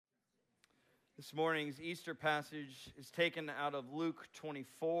This morning's Easter passage is taken out of Luke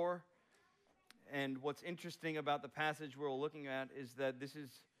 24. And what's interesting about the passage we're looking at is that this is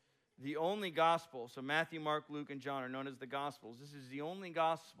the only gospel. So Matthew, Mark, Luke, and John are known as the Gospels. This is the only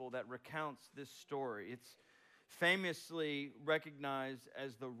gospel that recounts this story. It's famously recognized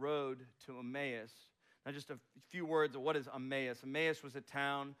as the road to Emmaus. Now, just a few words of what is Emmaus. Emmaus was a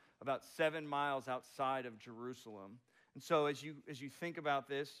town about 7 miles outside of Jerusalem. And so as you think about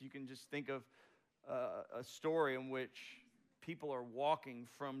this, you can just think of a story in which people are walking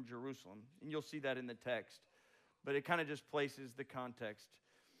from Jerusalem. And you'll see that in the text. But it kind of just places the context.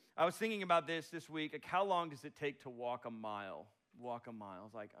 I was thinking about this week. Like, how long does it take to walk a mile? Walk a mile.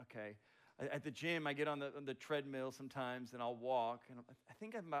 It's like, okay. At the gym, I get on the treadmill sometimes, and I'll walk. And I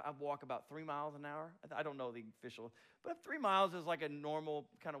think I walk about 3 miles an hour. I don't know the official. But 3 miles is like a normal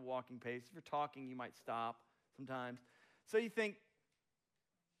kind of walking pace. If you're talking, you might stop sometimes. So you think,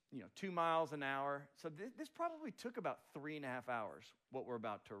 2 miles an hour. So this probably took about 3.5 hours, what we're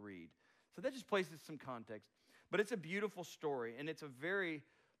about to read. So that just places some context. But it's a beautiful story, and it's a very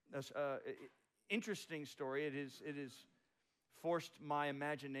interesting story. It is forced my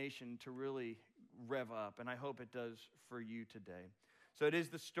imagination to really rev up, and I hope it does for you today. So it is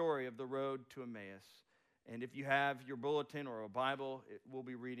the story of the road to Emmaus. And if you have your bulletin or a Bible, we'll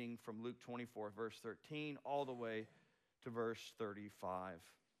be reading from Luke 24, verse 13, all the way to verse 35.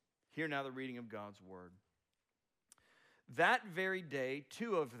 Hear now the reading of God's word. That very day,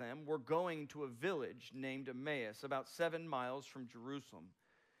 2 of them were going to a village named Emmaus, about 7 miles from Jerusalem.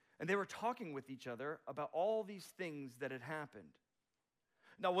 And they were talking with each other about all these things that had happened.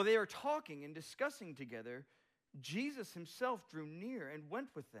 Now, while they were talking and discussing together, Jesus himself drew near and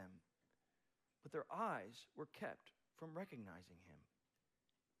went with them. But their eyes were kept from recognizing him.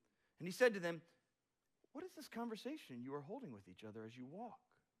 And he said to them, "What is this conversation you are holding with each other as you walk?"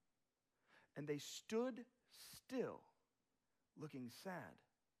 And they stood still, looking sad.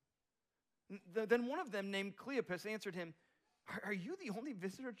 Then one of them, named Cleopas, answered him, "Are you the only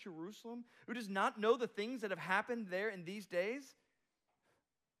visitor to Jerusalem who does not know the things that have happened there in these days?"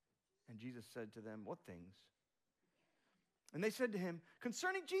 And Jesus said to them, "What things?" And they said to him,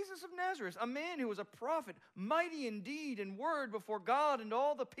 "Concerning Jesus of Nazareth, a man who was a prophet, mighty in deed and word before God and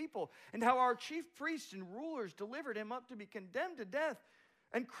all the people, and how our chief priests and rulers delivered him up to be condemned to death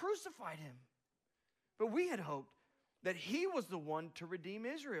and crucified him. But we had hoped that he was the one to redeem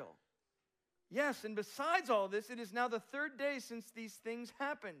Israel. Yes, and besides all this, it is now the 3rd day since these things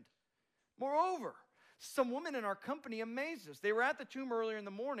happened. Moreover, some women in our company amazed us. They were at the tomb earlier in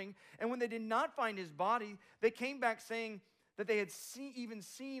the morning, and when they did not find his body, they came back saying that they had even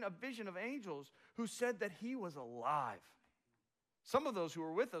seen a vision of angels who said that he was alive. Some of those who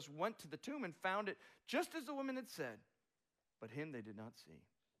were with us went to the tomb and found it just as the women had said, but him they did not see."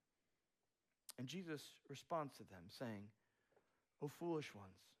 And Jesus responds to them, saying, "O foolish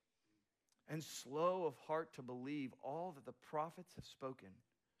ones, and slow of heart to believe all that the prophets have spoken.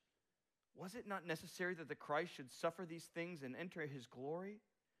 Was it not necessary that the Christ should suffer these things and enter his glory?"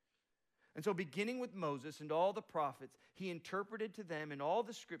 And so beginning with Moses and all the prophets, he interpreted to them in all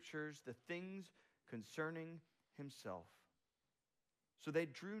the scriptures the things concerning himself. So they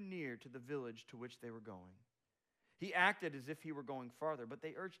drew near to the village to which they were going. He acted as if he were going farther, but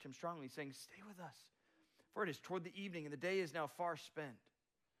they urged him strongly, saying, "Stay with us, for it is toward the evening, and the day is now far spent."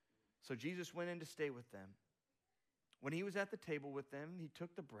 So Jesus went in to stay with them. When he was at the table with them, he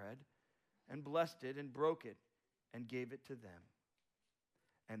took the bread and blessed it and broke it and gave it to them.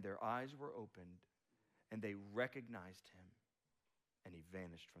 And their eyes were opened, and they recognized him, and he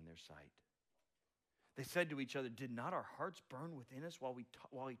vanished from their sight. They said to each other, "Did not our hearts burn within us while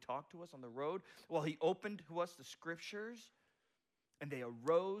he talked to us on the road, while he opened to us the scriptures?" And they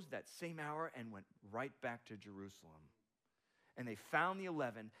arose that same hour and went right back to Jerusalem. And they found the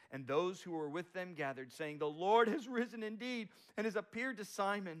 11, and those who were with them gathered, saying, "The Lord has risen indeed and has appeared to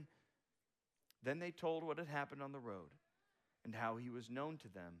Simon." Then they told what had happened on the road and how he was known to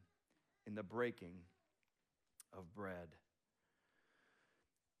them in the breaking of bread.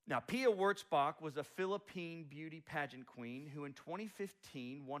 Now, Pia Wurtzbach was a Philippine beauty pageant queen who in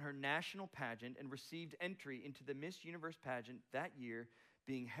 2015 won her national pageant and received entry into the Miss Universe pageant that year,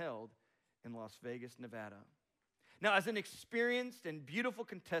 being held in Las Vegas, Nevada. Now, as an experienced and beautiful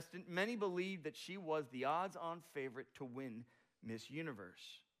contestant, many believed that she was the odds-on favorite to win Miss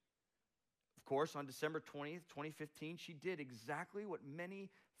Universe. Of course, on December 20th, 2015, she did exactly what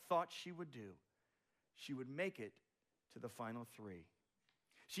many thought she would do. She would make it to the final 3.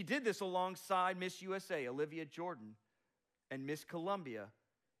 She did this alongside Miss USA, Olivia Jordan, and Miss Colombia,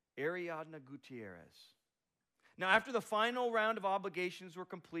 Ariadna Gutierrez. Now, after the final round of obligations were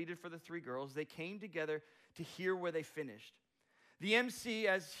completed for the three girls, they came together to hear where they finished. The MC,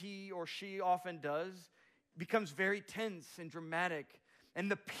 as he or she often does, becomes very tense and dramatic, and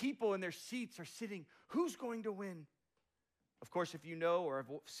the people in their seats are sitting, who's going to win? Of course, if you know or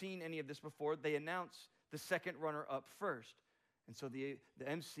have seen any of this before, they announce the second runner-up first. And so the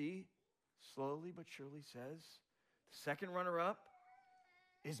MC slowly but surely says, the second runner-up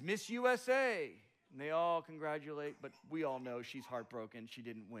is Miss USA. And they all congratulate, but we all know she's heartbroken. She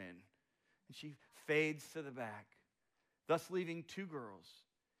didn't win. And she fades to the back, thus leaving two girls,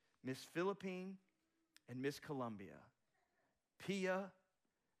 Miss Philippine and Miss Colombia. Pia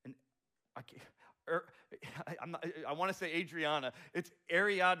and I want to say Adriana. It's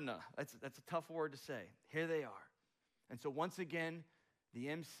Ariadna. That's a tough word to say. Here they are. And so once again, the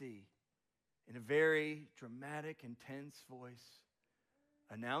MC, in a very dramatic, intense voice,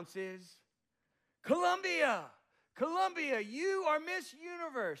 announces, Colombia, you are Miss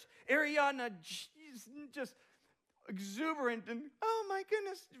Universe. Ariadna just exuberant and, oh my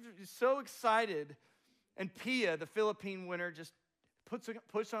goodness, so excited. And Pia, the Philippine winner, just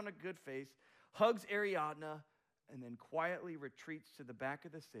puts on a good face, hugs Ariadna, and then quietly retreats to the back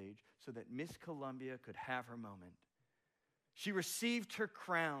of the stage so that Miss Colombia could have her moment. She received her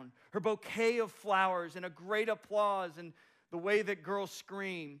crown, her bouquet of flowers, and a great applause, and the way that girls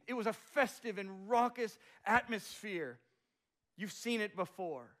scream. It was a festive and raucous atmosphere. You've seen it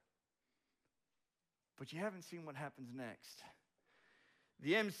before. But you haven't seen what happens next.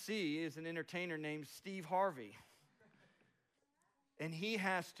 The MC is an entertainer named Steve Harvey. And he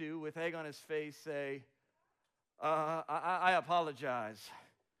has to, with egg on his face, say, I apologize.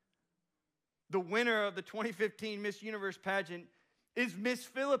 The winner of the 2015 Miss Universe pageant is Miss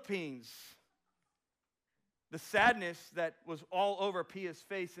Philippines. The sadness that was all over Pia's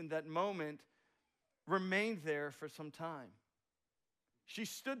face in that moment remained there for some time. She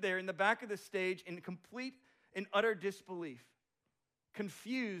stood there in the back of the stage in complete and utter disbelief,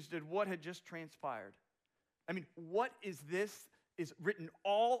 confused at what had just transpired. I mean, what is this? Is written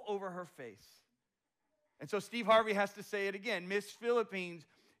all over her face. And so Steve Harvey has to say it again. Miss Philippines,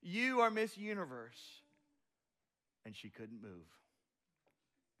 you are Miss Universe. And she couldn't move.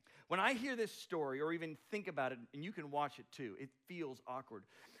 When I hear this story or even think about it, and you can watch it too, it feels awkward.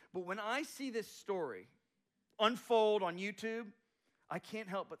 But when I see this story unfold on YouTube, I can't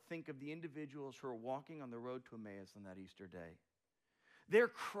help but think of the individuals who are walking on the road to Emmaus on that Easter day. They're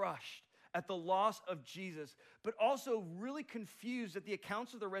crushed at the loss of Jesus, but also really confused at the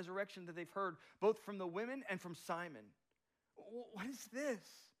accounts of the resurrection that they've heard, both from the women and from Simon. What is this?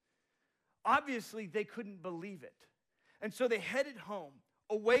 Obviously, they couldn't believe it. And so they headed home,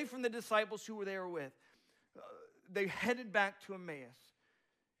 away from the disciples who were there with. They headed back to Emmaus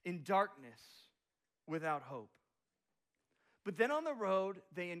in darkness, without hope. But then on the road,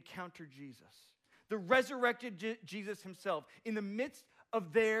 they encountered Jesus, the resurrected Jesus himself, in the midst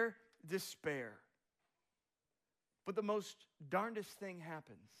of their despair. But the most darndest thing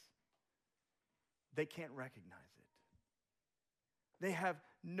happens. They can't recognize it. They have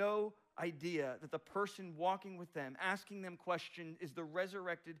no idea that the person walking with them, asking them questions, is the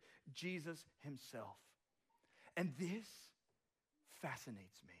resurrected Jesus himself. And this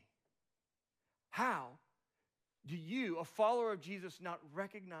fascinates me. How do you, a follower of Jesus, not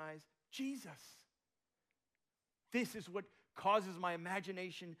recognize Jesus? This is what causes my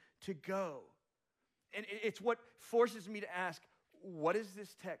imagination to go. And it's what forces me to ask, what is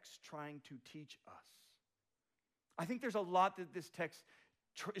this text trying to teach us? I think there's a lot that this text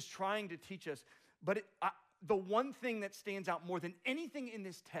is trying to teach us, but the one thing that stands out more than anything in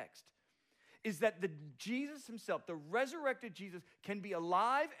this text is that the Jesus himself, the resurrected Jesus, can be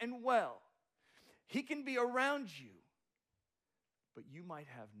alive and well. He can be around you, but you might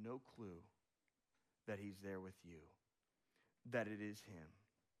have no clue that he's there with you, that it is him.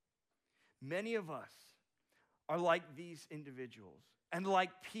 Many of us are like these individuals, and like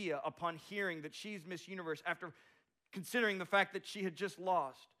Pia, upon hearing that she's Miss Universe, after considering the fact that she had just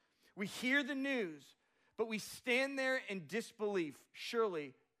lost. We hear the news, but we stand there in disbelief.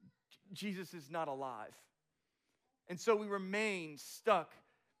 Surely, Jesus is not alive. And so we remain stuck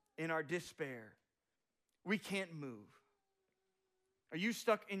in our despair. We can't move. Are you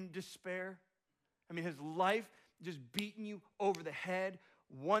stuck in despair? I mean, has life just beaten you over the head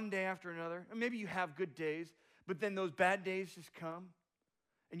one day after another? And maybe you have good days, but then those bad days just come,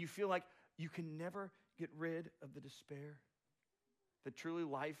 and you feel like you can never get rid of the despair, that truly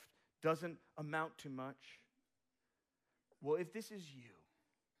life doesn't amount to much. Well, if this is you,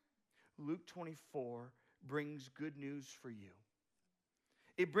 Luke 24 brings good news for you.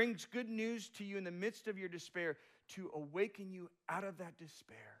 It brings good news to you in the midst of your despair to awaken you out of that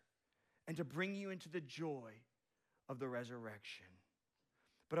despair and to bring you into the joy of the resurrection.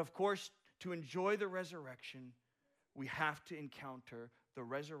 But of course, to enjoy the resurrection, we have to encounter the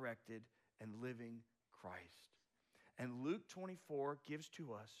resurrected and living Christ. And Luke 24 gives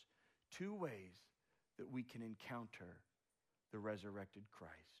to us two ways that we can encounter the resurrected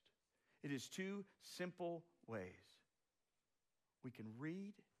Christ. It is two simple ways. We can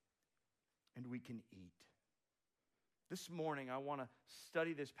read and we can eat. This morning, I want to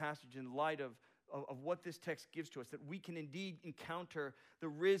study this passage in light of what this text gives to us, that we can indeed encounter the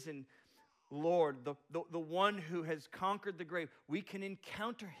risen Lord, the one who has conquered the grave. We can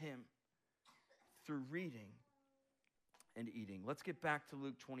encounter him through reading and eating. Let's get back to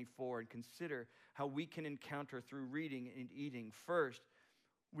Luke 24 and consider how we can encounter through reading and eating. First,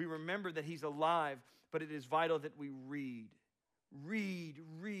 we remember that he's alive, but it is vital that we read. Read,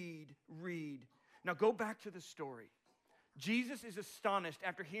 read, read. Now go back to the story. Jesus is astonished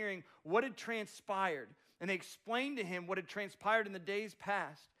after hearing what had transpired, and they explained to him what had transpired in the days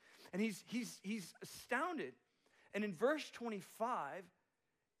past. And he's astounded. And in verse 25,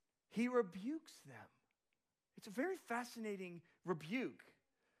 he rebukes them. It's a very fascinating rebuke.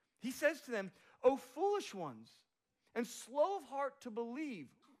 He says to them, "O foolish ones, and slow of heart to believe."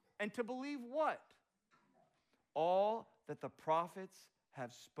 And to believe what? All that the prophets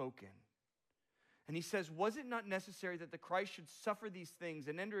have spoken. And he says, was it not necessary that the Christ should suffer these things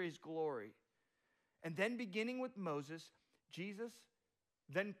and enter his glory? And then beginning with Moses, Jesus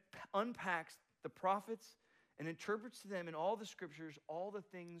then unpacks the prophets and interprets to them in all the scriptures all the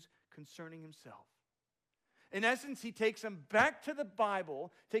things concerning himself. In essence, he takes them back to the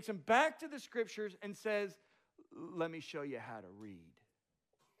Bible, takes them back to the scriptures and says, let me show you how to read.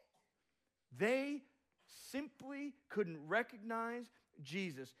 They simply couldn't recognize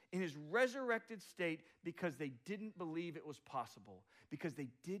Jesus in his resurrected state because they didn't believe it was possible, because they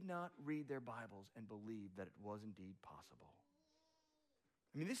did not read their Bibles and believe that it was indeed possible.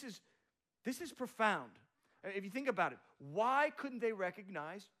 I mean, this is profound. If you think about it, why couldn't they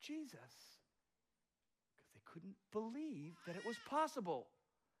recognize Jesus? Because they couldn't believe that it was possible.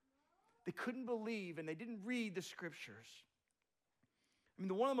 They couldn't believe, and they didn't read the scriptures. I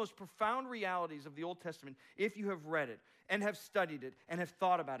mean, one of the most profound realities of the Old Testament, if you have read it and have studied it and have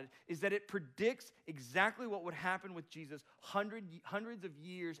thought about it, is that it predicts exactly what would happen with Jesus hundreds of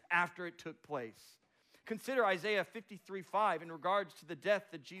years after it took place. Consider Isaiah 53:5 in regards to the death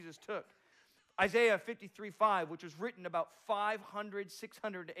that Jesus took. Isaiah 53:5, which was written about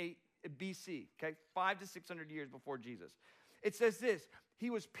 608 BC, okay, 500 to 600 years before Jesus. It says this: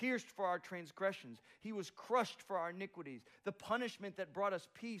 he was pierced for our transgressions. He was crushed for our iniquities. The punishment that brought us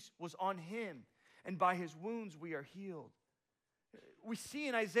peace was on him, and by his wounds we are healed. We see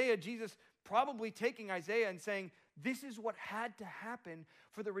in Isaiah, Jesus probably taking Isaiah and saying, this is what had to happen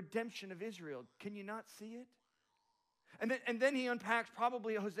for the redemption of Israel. Can you not see it? And then he unpacks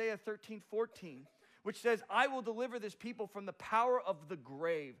probably Hosea 13:14, which says, I will deliver this people from the power of the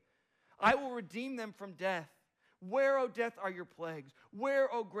grave. I will redeem them from death. Where, O death, are your plagues?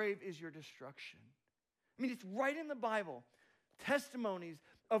 Where, O grave, is your destruction? I mean, it's right in the Bible. Testimonies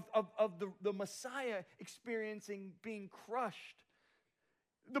of the Messiah experiencing being crushed.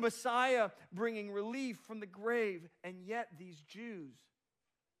 The Messiah bringing relief from the grave. And yet these Jews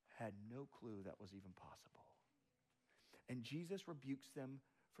had no clue that was even possible. And Jesus rebukes them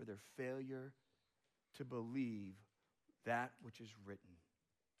for their failure to believe that which is written.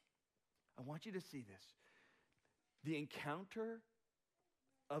 I want you to see this. The encounter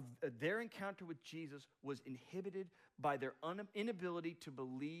of their encounter with Jesus was inhibited by their inability to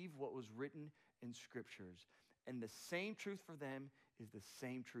believe what was written in scriptures. And the same truth for them is the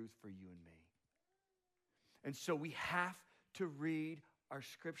same truth for you and me. And so we have to read our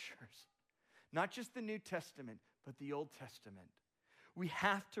scriptures. Not just the New Testament, but the Old Testament. We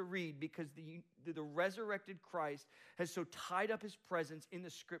have to read because the resurrected Christ has so tied up his presence in the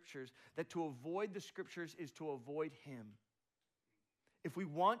scriptures that to avoid the scriptures is to avoid him. If we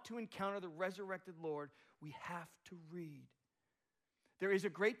want to encounter the resurrected Lord, we have to read. There is a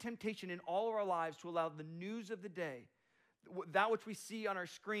great temptation in all of our lives to allow the news of the day, that which we see on our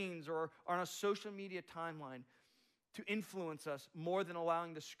screens or on a social media timeline, to influence us more than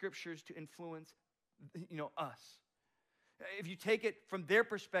allowing the scriptures to influence, us. If you take it from their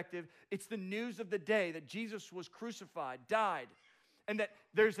perspective, it's the news of the day that Jesus was crucified, died, and that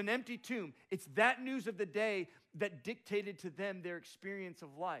there's an empty tomb. It's that news of the day that dictated to them their experience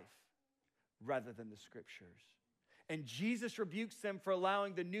of life rather than the scriptures. And Jesus rebukes them for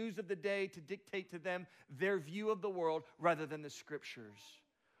allowing the news of the day to dictate to them their view of the world rather than the scriptures.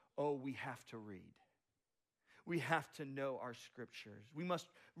 Oh, we have to read. We have to know our scriptures. We must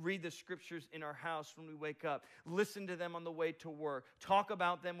read the scriptures in our house when we wake up, listen to them on the way to work, talk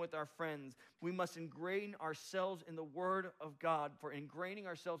about them with our friends. We must ingrain ourselves in the Word of God. For ingraining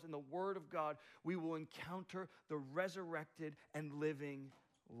ourselves in the Word of God, we will encounter the resurrected and living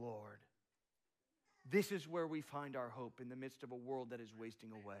Lord. This is where we find our hope in the midst of a world that is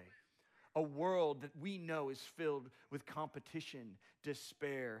wasting away. A world that we know is filled with competition,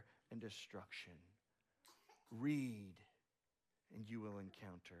 despair, and destruction. Read, and you will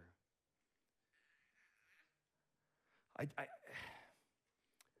encounter.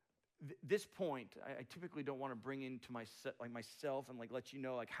 This point, I typically don't want to bring into myself and let you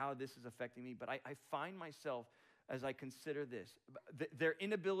know how this is affecting me, but I find myself as I consider this, their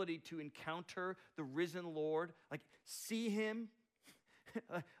inability to encounter the risen Lord, see him,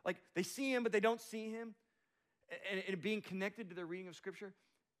 they see him, but they don't see him, and being connected to the reading of Scripture,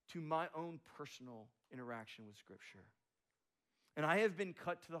 to my own personal interaction with Scripture. And I have been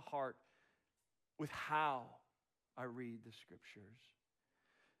cut to the heart with how I read the Scriptures.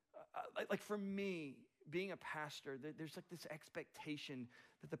 For me, being a pastor, there's this expectation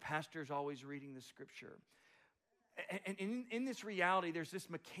that the pastor is always reading the Scripture. And in this reality, there's this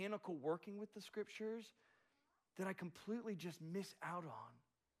mechanical working with the Scriptures that I completely just miss out on.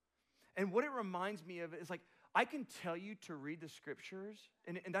 And what it reminds me of is I can tell you to read the Scriptures,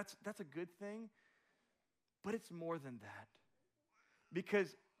 and that's a good thing, but it's more than that.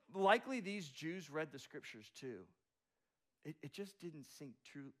 Because likely these Jews read the Scriptures too. It just didn't sink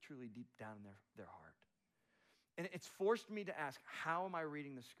truly deep down in their heart. And it's forced me to ask, how am I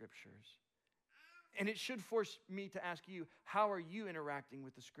reading the Scriptures? And it should force me to ask you, how are you interacting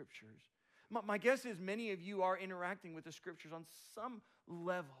with the Scriptures? My guess is many of you are interacting with the Scriptures on some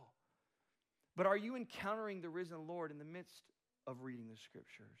level. But are you encountering the risen Lord in the midst of reading the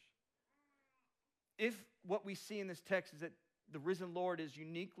Scriptures? If what we see in this text is that the risen Lord is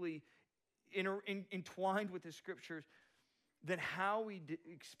uniquely entwined with the Scriptures, then how we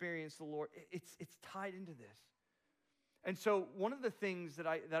experience the Lord, it's tied into this. And so one of the things that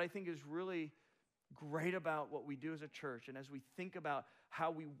I think is really great about what we do as a church, and as we think about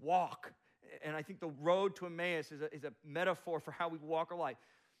how we walk, and I think the road to Emmaus is a metaphor for how we walk our life.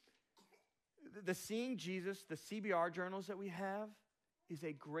 The Seeing Jesus, the CBR journals that we have, is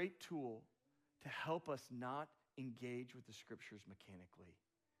a great tool to help us not engage with the Scriptures mechanically.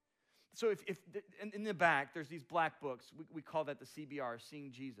 So if in the back, there's these black books. We call that the CBR,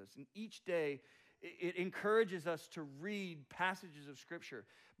 Seeing Jesus. And each day, it encourages us to read passages of Scripture.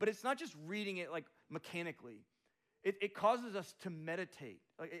 But it's not just reading it mechanically. It causes us to meditate.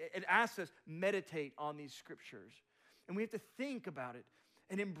 It asks us, meditate on these Scriptures. And we have to think about it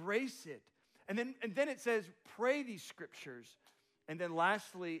and embrace it. And then it says, pray these Scriptures. And then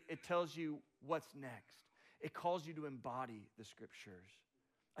lastly, it tells you what's next. It calls you to embody the Scriptures.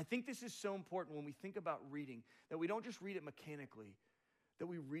 I think this is so important when we think about reading, that we don't just read it mechanically, that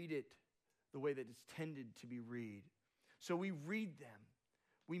we read it the way that it's tended to be read. So we read them.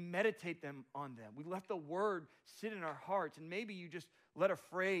 We meditate on them. We let the Word sit in our hearts. And maybe you just let a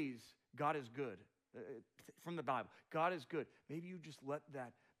phrase, God is good, from the Bible. God is good. Maybe you just let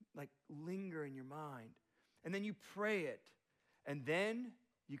that linger in your mind. And then you pray it. And then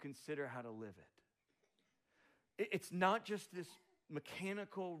you consider how to live it. It's not just this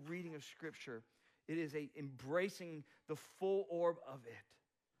mechanical reading of Scripture. It is embracing the full orb of it.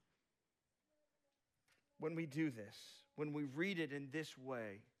 When we do this, when we read it in this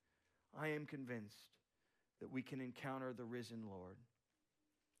way, I am convinced that we can encounter the risen Lord.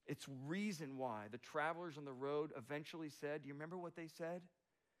 It's reason why the travelers on the road eventually said, do you remember what they said?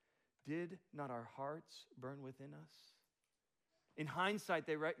 Did not our hearts burn within us? In hindsight,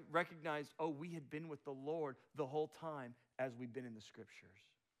 they recognized, we had been with the Lord the whole time as we've been in the Scriptures.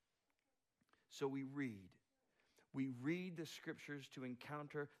 So we read. We read the Scriptures to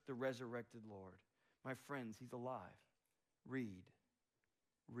encounter the resurrected Lord. My friends, He's alive. Read.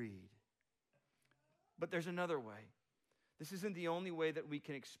 Read. But there's another way. This isn't the only way that we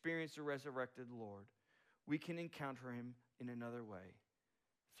can experience the resurrected Lord. We can encounter Him in another way,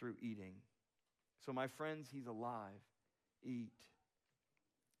 through eating. So my friends, He's alive. Eat.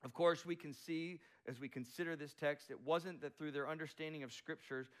 Of course, we can see as we consider this text, it wasn't that through their understanding of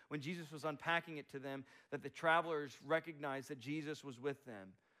Scriptures, when Jesus was unpacking it to them, that the travelers recognized that Jesus was with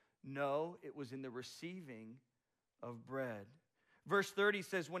them. No, it was in the receiving of bread. Verse 30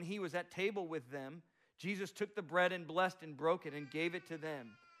 says, when He was at table with them, Jesus took the bread and blessed and broke it and gave it to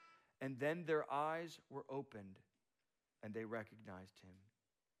them. And then their eyes were opened and they recognized Him.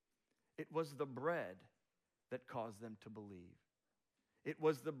 It was the bread that caused them to believe. It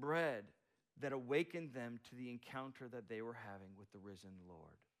was the bread that awakened them to the encounter that they were having with the risen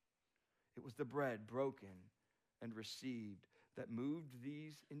Lord. It was the bread broken and received that moved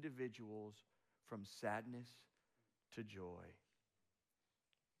these individuals from sadness to joy.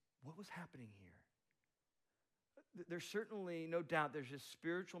 What was happening here? There's certainly no doubt there's a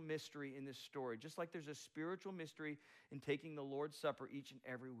spiritual mystery in this story, just like there's a spiritual mystery in taking the Lord's Supper each and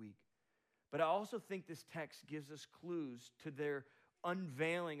every week. But I also think this text gives us clues to their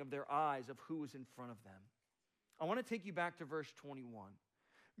unveiling of their eyes of who was in front of them. I want to take you back to verse 21.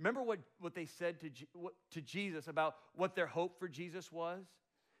 Remember what they said to Jesus about what their hope for Jesus was?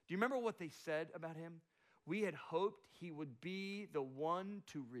 Do you remember what they said about him? We had hoped he would be the one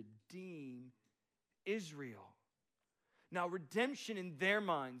to redeem Israel. Now, redemption in their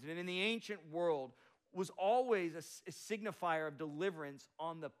minds and in the ancient world was always a signifier of deliverance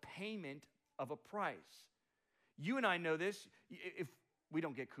on the payment of a price. You and I know this. If we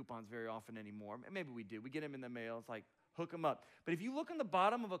don't get coupons very often anymore, maybe we do. We get them in the mail. It's like, hook them up. But if you look on the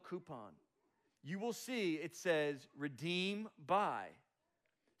bottom of a coupon, you will see it says, redeem by.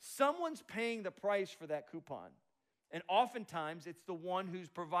 Someone's paying the price for that coupon. And oftentimes, it's the one who's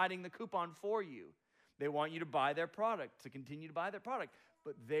providing the coupon for you. They want you to buy their product, to continue to buy their product,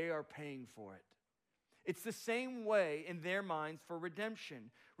 but they are paying for it. It's the same way in their minds for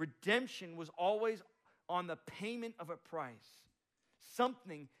redemption. Redemption was always on the payment of a price.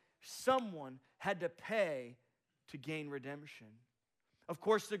 Someone had to pay to gain redemption. Of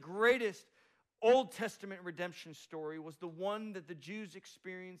course, the greatest Old Testament redemption story was the one that the Jews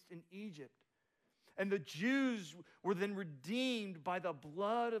experienced in Egypt. And the Jews were then redeemed by the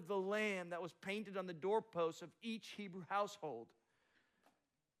blood of the Lamb that was painted on the doorposts of each Hebrew household.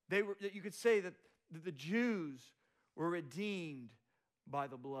 You could say that the Jews were redeemed by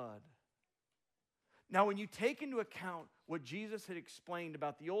the blood. Now, when you take into account what Jesus had explained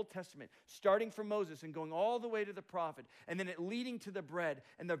about the Old Testament, starting from Moses and going all the way to the prophet, and then it leading to the bread,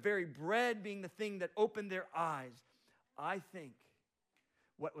 and the very bread being the thing that opened their eyes, I think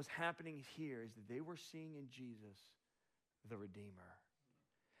what was happening here is that they were seeing in Jesus the Redeemer.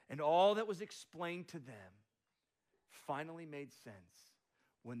 And all that was explained to them finally made sense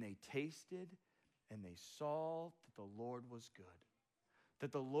when they tasted and they saw that the Lord was good,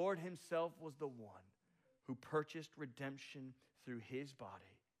 that the Lord himself was the one who purchased redemption through his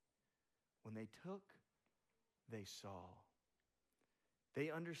body. When they took, they saw. They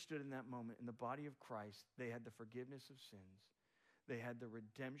understood in that moment, in the body of Christ, they had the forgiveness of sins. They had the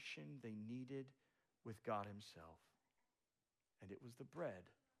redemption they needed with God himself. And it was the bread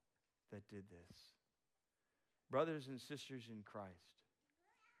that did this. Brothers and sisters in Christ,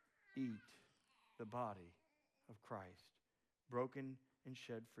 eat the body of Christ, broken and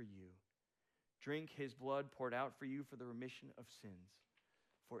shed for you. Drink his blood poured out for you for the remission of sins.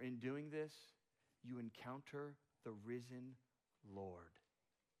 For in doing this, you encounter the risen Lord.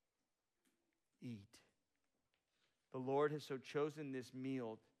 Eat. The Lord has so chosen this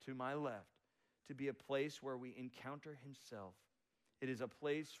meal to my left to be a place where we encounter himself. It is a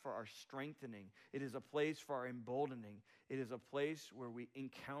place for our strengthening. It is a place for our emboldening. It is a place where we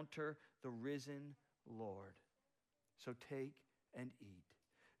encounter the risen Lord. So take and eat.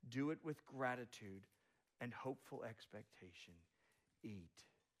 Do it with gratitude and hopeful expectation. Eat.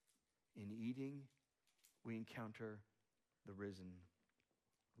 In eating, we encounter the risen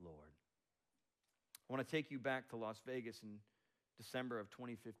Lord. I want to take you back to Las Vegas in December of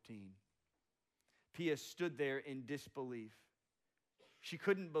 2015. Pia stood there in disbelief. She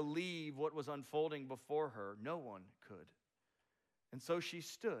couldn't believe what was unfolding before her. No one could. And so she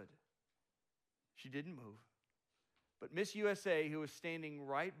stood. She didn't move. But Miss USA, who was standing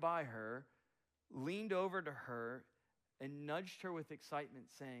right by her, leaned over to her and nudged her with excitement,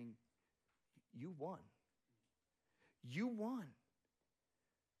 saying, "You won. You won.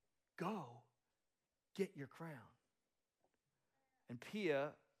 Go get your crown." And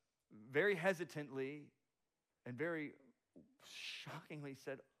Pia, very hesitantly and very shockingly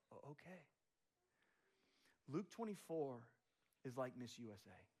said, "Okay." Luke 24 is like Miss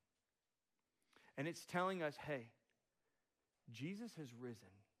USA. And it's telling us, hey, Jesus has risen,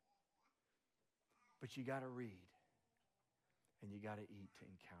 but you got to read and you got to eat to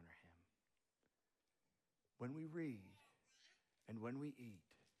encounter him. When we read and when we eat,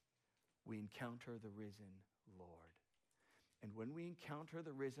 we encounter the risen Lord. And when we encounter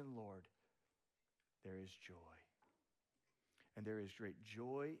the risen Lord, there is joy. And there is great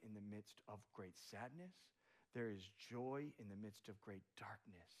joy in the midst of great sadness. There is joy in the midst of great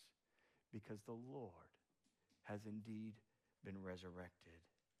darkness, because the Lord has indeed been resurrected.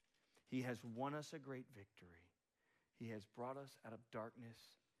 He has won us a great victory. He has brought us out of darkness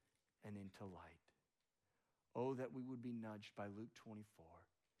and into light. Oh, that we would be nudged by Luke 24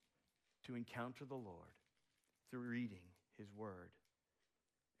 to encounter the Lord through reading his word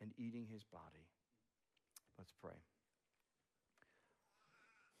and eating his body. Let's pray.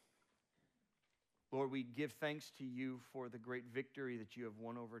 Lord, we give thanks to you for the great victory that you have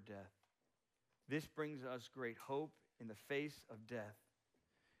won over death. This brings us great hope in the face of death.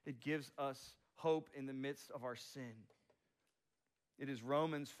 It gives us hope in the midst of our sin. It is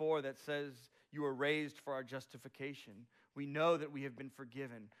Romans 4 that says you are raised for our justification. We know that we have been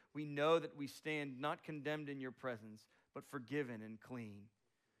forgiven. We know that we stand not condemned in your presence, but forgiven and clean.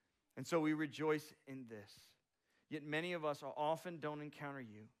 And so we rejoice in this. Yet many of us often don't encounter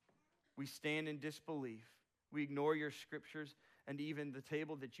you. We stand in disbelief. We ignore your scriptures and even the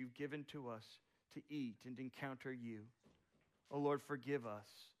table that you've given to us to eat and encounter you. Oh Lord, forgive us.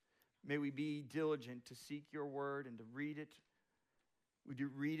 May we be diligent to seek your word and to read it. Would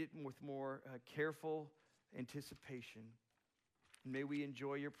you read it with more careful anticipation? And may we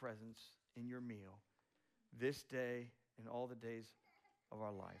enjoy your presence in your meal this day and all the days of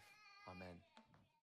our life. Amen.